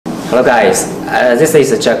Hello guys, this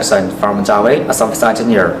is Jackson from Java, a software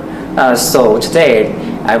engineer. So today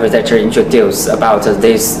I will introduce about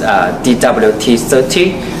this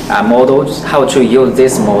DWT30 model, how to use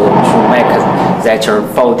this model to make that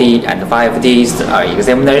 4D and 5D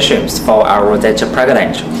examinations for our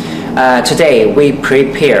pregnant. Today we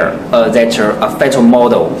prepare a fetal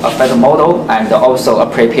model, and also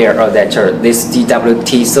prepare this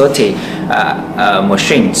DWT30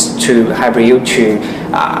 machines to help you to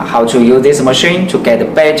how to use this machine to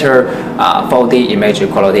get better 4D image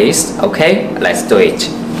qualities. Okay, let's do it.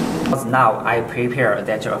 Now I prepare a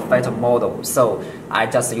fetal model, so I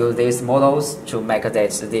just use these models to make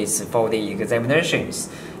these 4D examinations.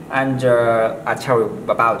 And I tell you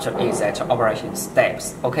about that operation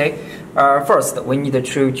steps. Okay, first we need to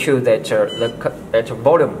choose that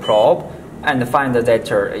volume probe and find that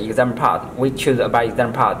exam part. We choose by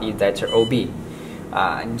exam part is that OB,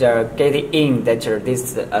 and get in that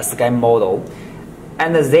this scan model,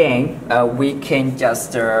 and then we can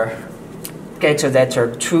just get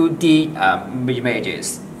that 2D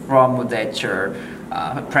images from that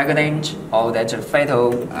pregnant or that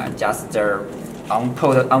fetal just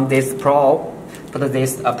put on this probe, put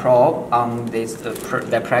this probe on this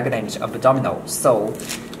the pregnant abdominal. So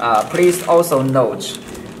please also note,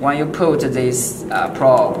 when you put this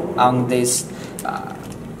probe on this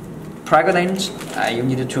pregnant, you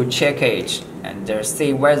need to check it and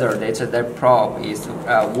see whether that probe is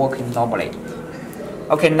working normally.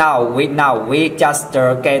 Okay, now we just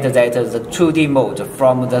get that the 2D mode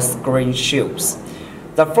from the screenshots.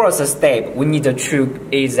 The first step we need to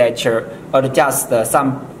is that adjust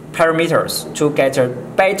some parameters to get a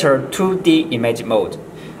better 2D image mode,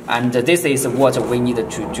 and this is what we need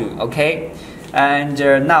to do. Okay, and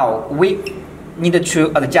now we need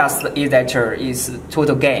to adjust is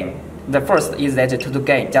total gain. The first is that total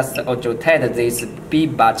gain. Just rotate this B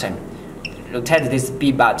button.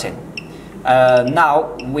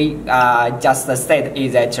 Now we just set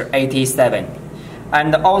is at 87.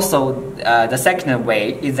 And also the second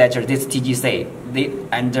way is that this TGC,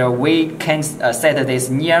 and we can set this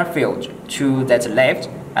near field to that left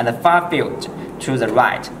and the far field to the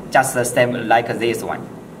right, just the same like this one.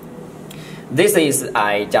 This is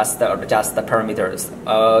I just adjust the parameters.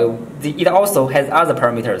 It also has other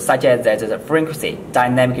parameters such as the frequency,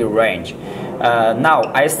 dynamic range.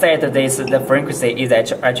 Now I set the frequency is at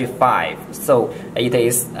 5, so it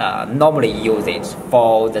is normally used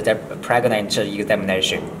for the pregnant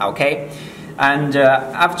examination. Okay, and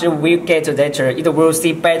after we get that, it will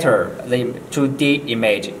see better the 2D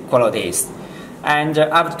image qualities. And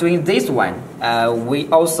after doing this one, we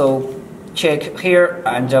also check here,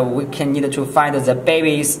 and we can need to find the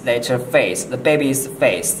baby's face, the baby's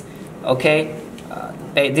face. Okay,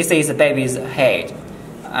 this is the baby's head,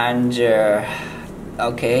 and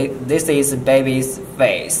okay, this is baby's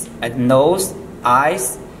face and nose,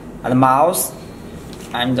 eyes, and mouth,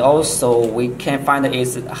 and also we can find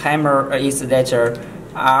its hammer is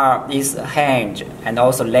hand and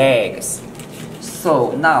also legs.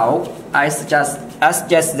 So now I suggest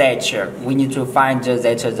that we need to find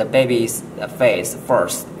the baby's face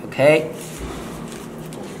first. Okay,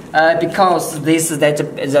 because the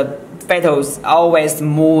fetus always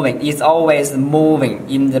moving, is always moving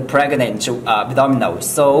in the pregnant abdominal.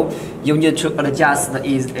 So you need to adjust the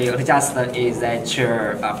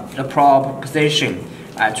probe position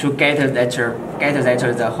to get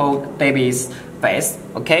the whole baby's face.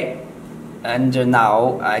 Okay, and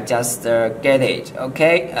now I just get it.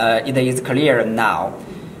 Okay, it is clear now.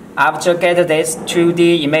 After get this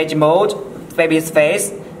 2D image mode, baby's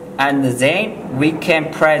face, and then we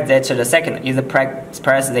can press the second is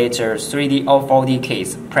press that 3D or 4D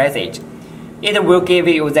keys. Press it. It will give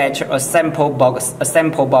you a sample box.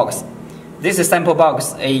 This sample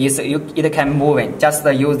box is it can move in. Just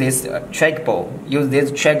use this trackball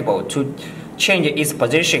to change its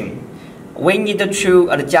position. We need to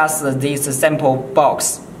adjust this sample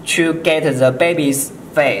box to get the baby's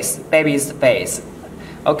face.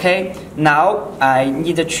 Okay, now I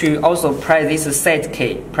need to also press this set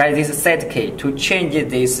key to change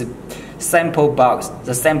this sample box,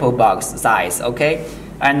 the sample box size. Okay,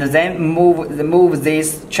 and then move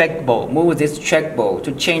this trackball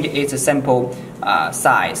to change its sample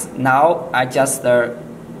size. Now I just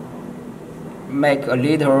make a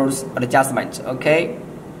little adjustment. Okay,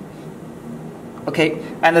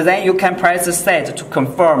 and then you can press set to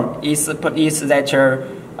confirm is that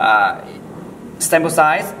sample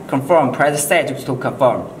size. Confirm. Press set to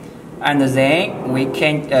confirm, and then we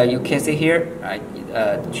can you can see here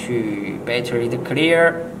to better it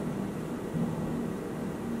clear.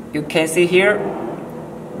 You can see here.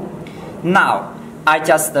 Now I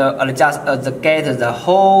just get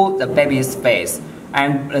the baby's face,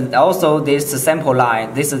 and also this sample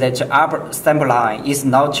line, this that upper sample line is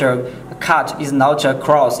not cut, is not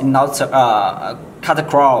cross, is not cut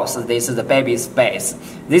across. This is the baby's face.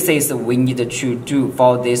 This is we need to do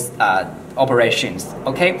for these operations.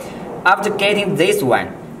 Okay, after getting this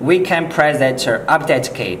one, we can press that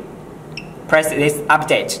update key. Press this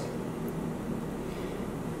update.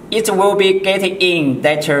 It will be getting in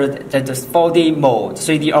that 4D mode,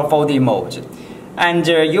 3D or 4D mode, and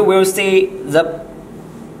you will see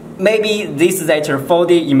maybe this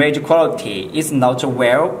 4D image quality is not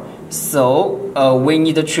well, so we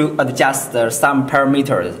need to adjust some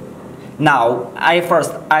parameters. Now, I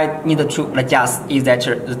need to adjust is that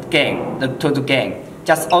gain, the total gain.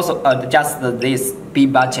 Just also adjust this B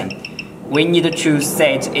button. We need to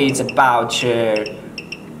set it about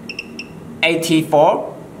 84.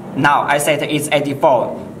 Now I set it's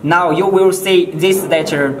 84. Now you will see this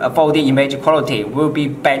 4D image quality will be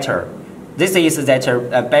better. This is better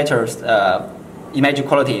image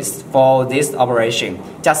qualities for this operation.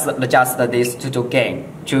 Just adjust this to gain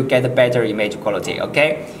to get better image quality.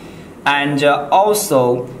 Okay, and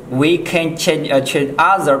also we can change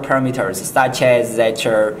other parameters such as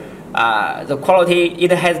the quality.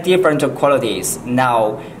 It has different qualities.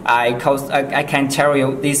 Now I can tell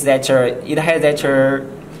you this it has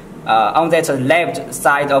on that left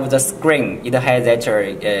side of the screen, it has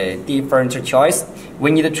different choice.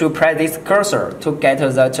 We need to press this cursor to get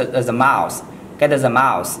the mouse,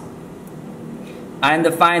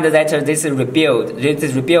 and find that this rebuild.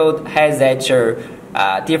 This rebuild has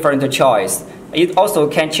different choice. It also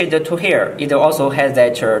can change to here. It also has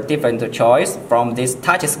different choice from this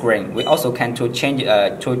touch screen. We also can to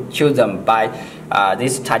choose them by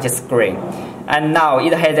this touch screen. And now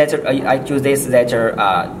it has I choose this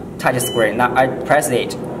touch screen. Now I press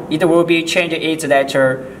it. It will be change it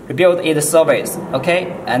rebuild its service.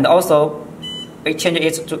 Okay, and also we change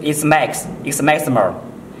it to its maximum,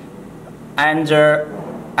 and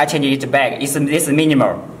I change it back. This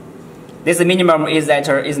minimum. This minimum is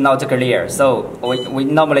is not clear. So we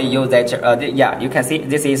normally use that. Yeah, you can see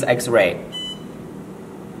this is X-ray.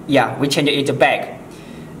 Yeah, we change it back.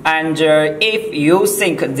 And if you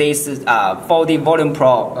think this 4D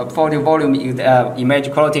volume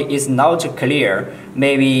image quality is not clear,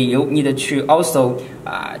 maybe you need to also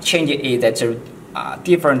change it at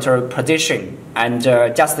different position, and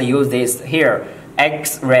just use this here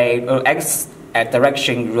X-ray or X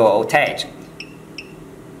direction rotate,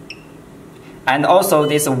 and also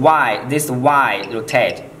this Y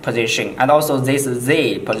rotate position, and also this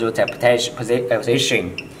Z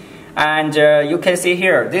position. And you can see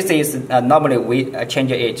here, this is normally we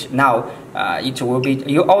change it. Now it will be.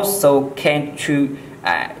 You also can to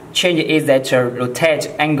change it that rotate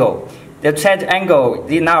angle. The rotate angle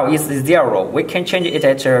now is 0. We can change it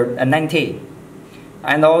at 90.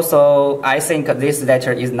 And also I think this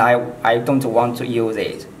letter is now I don't want to use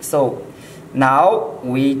it. So now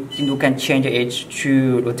you can change it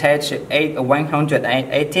to rotate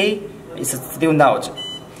 180. It's still not.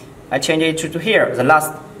 I change it to here. The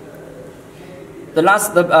last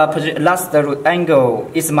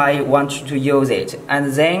angle is my want to use it,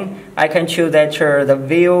 and then I can choose that the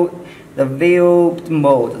view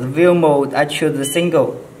mode. I choose the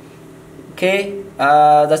single. Okay,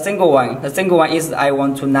 the single one is I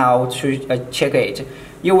want to now to check it.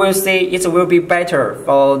 You will see it will be better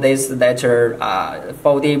for this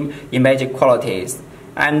for the image qualities.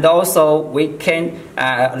 And also we can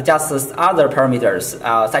adjust other parameters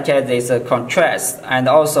such as this contrast, and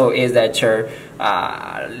also is that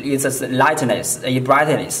its lightness,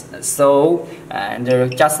 brightness. So and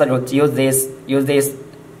just use this.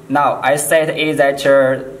 Now I set it at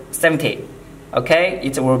 70. Okay,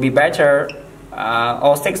 it will be better,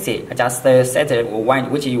 or 60. Just set it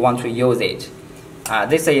one which you want to use it.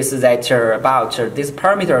 This is that about this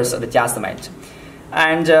parameters adjustment.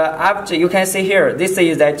 And after you can see here, this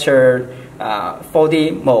is that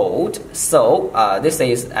 4D mode. So this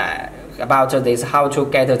is about this how to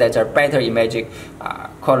get that better image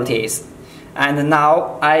qualities. And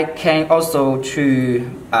now I can also to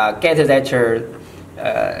get that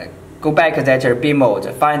go back that B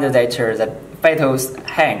mode, find that the fetus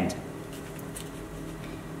hand.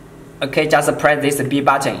 Okay, just press this B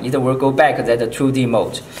button. It will go back that 2D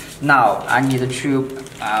mode. Now I need to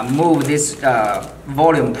move this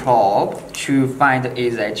volume probe to find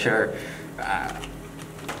is that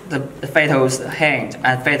the fetus hand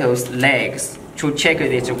and fetus legs to check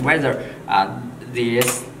it whether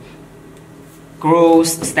this growth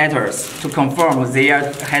status, to confirm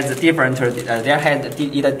there has different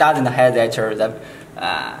it doesn't have that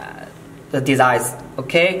the designs.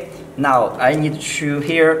 Okay, now I need to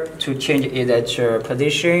here to change its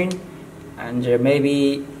position, and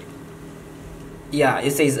maybe, yeah,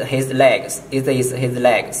 this is his legs. It is his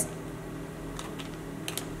legs.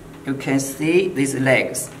 You can see these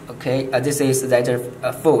legs. Okay, this is that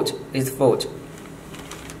foot. This foot.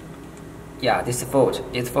 Yeah, this foot.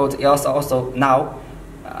 This foot is also now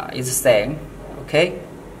is the same. Okay.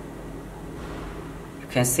 You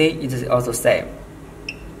can see it is also same.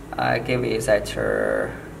 I give it that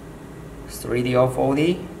 3D or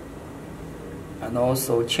 4D, and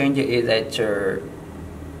also change it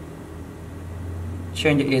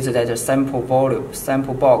that sample volume,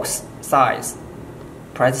 sample box size.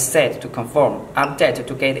 Press set to confirm, update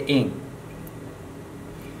to get in.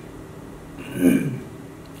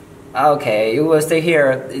 Okay, you will see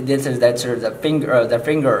here. This is that the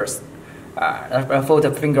fingers,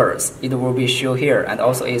 foot fingers. It will be shown here, and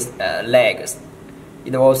also its legs.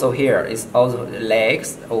 It also here is also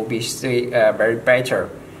legs will be see very better,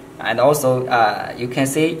 and also you can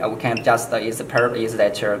see we can just is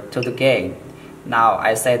that to the gain. Now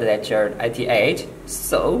I said that 88,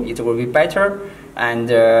 so it will be better. And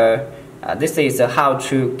this is how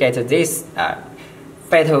to get this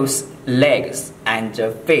fetus legs and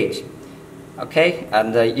feet. Okay,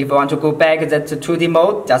 and if you want to go back that 2D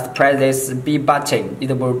mode, just press this B button.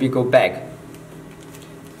 It will be go back.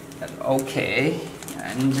 Okay,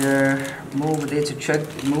 and move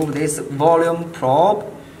this volume probe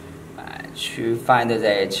to find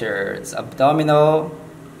that it's abdominal.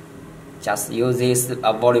 Just use this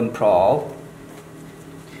volume probe.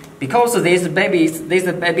 Because this baby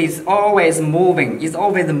is always moving. It's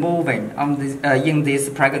always moving on this, in this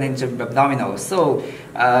pregnant abdominal. So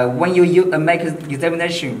when you make an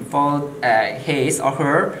examination for his or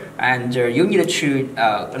her, and you need to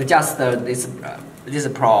adjust this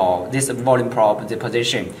volume probe, the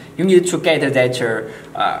position. You need to get that the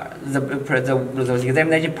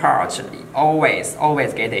examination part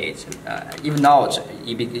always get it. If not,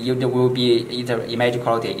 it will be either image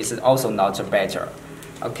quality is also not better.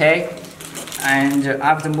 Okay, and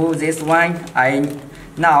after move this one, I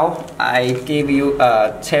give you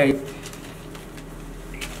I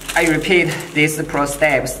repeat these pro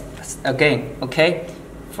steps again. Okay,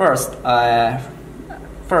 first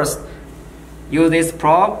use this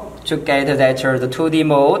probe to get that the 2D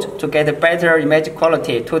mode, to get a better image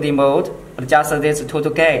quality. 2D mode, adjust this to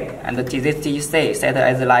gain, and this TC set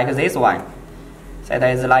as like this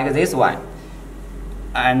one,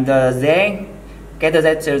 and then get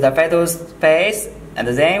that the fetus space, and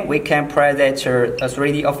then we can press that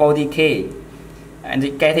 3D or 4D key, and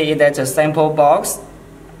get it that sample box,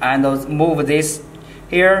 and move this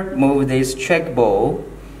here, move this trackball,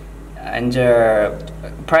 and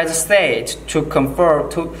press state to confirm,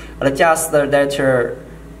 to adjust the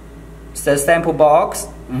sample box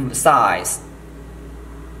size,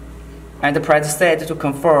 and press set to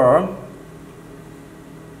confirm,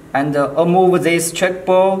 and move this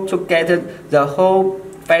trackball to get the whole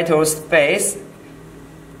fetus face,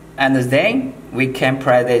 and then we can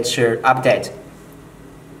press it update.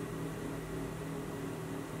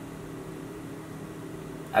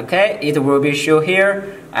 Okay, it will be shown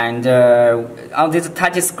here, and on this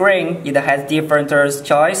touch screen it has different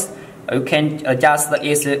choice. You can adjust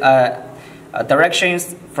its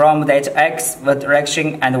directions from that X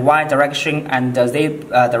direction and Y direction and Z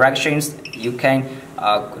directions. You can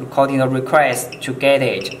coordinate request to get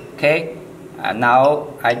it. Okay, now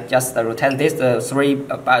I just rotate this three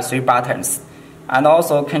buttons, and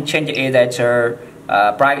also can change it at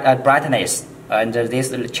brightness, and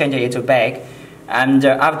this change it to back. And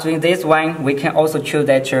after doing this one, we can also choose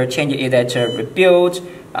that change it at rebuild.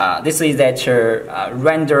 This is that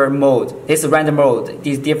render mode. This render mode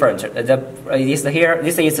is different. This here,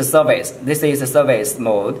 this is service. This is service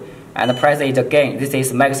mode, and press it again. This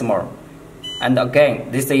is maximum, and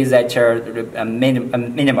again this is that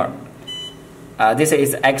minimum. This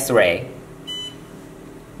is X-ray.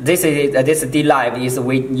 This D live is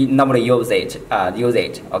we normally use it.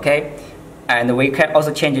 Okay. And we can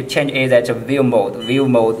also change it at view mode. View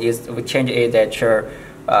mode is we change it at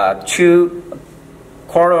 2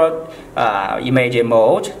 color image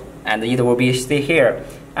mode, and it will be see here.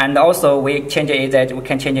 And also we change it that we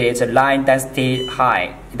can change its line density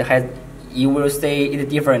high. It has, you will see it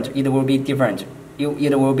different. It will be different. It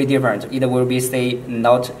will be different. It will be say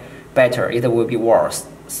not better. It will be worse.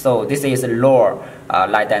 So this is lower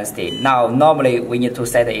light density. Now normally we need to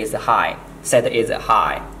set it is high. Set it is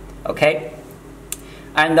high. Okay.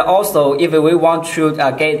 And also, if we want to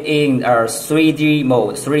get in 3D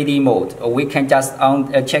mode, we can just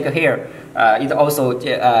check here. It also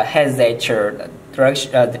has that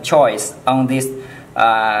the choice on this.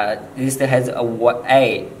 This has a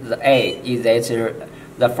A. The A is that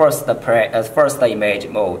the first image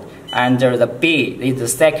mode, and the B is the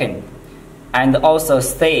second, and also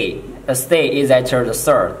C. The C is at the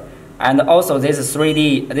third, and also this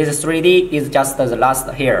 3D. This 3D is just the last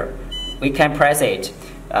here. We can press it.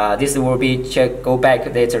 This will be go back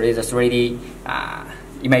later. Is 3D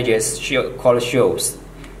images called shows,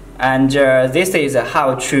 and this is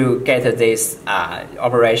how to get these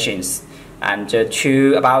operations. And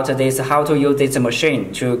about this, how to use this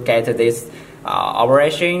machine to get this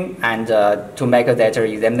operation, and to make that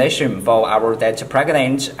examination for our that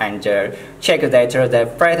pregnant, and check that the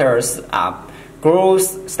fetus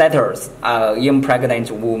growth status in pregnant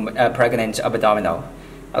womb, pregnant abdominal.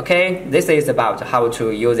 Okay, this is about how to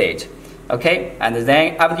use it. Okay, and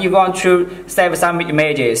then after you want to save some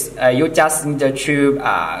images, you just need to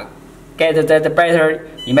get the better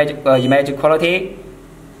image quality.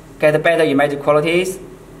 Get better image qualities.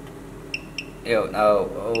 Oh no,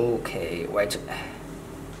 okay, wait.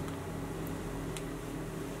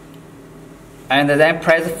 And then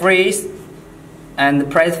press freeze, and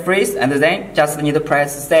then just need to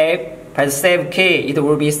press save. Press save key. It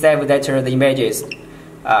will be saved that the images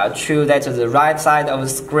to that the right side of the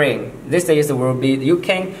screen. This is will be you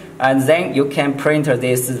can, and then you can print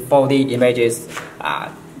this 4D images.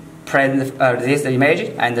 Print this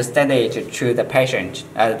image and send it to the patient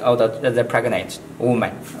or the pregnant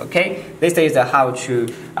woman. Okay, this is how to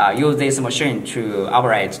use this machine to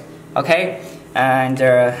operate. Okay, and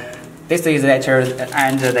this is that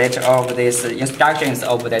of these instructions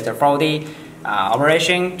of that 4D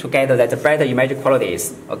operation to get that better image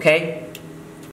qualities. Okay.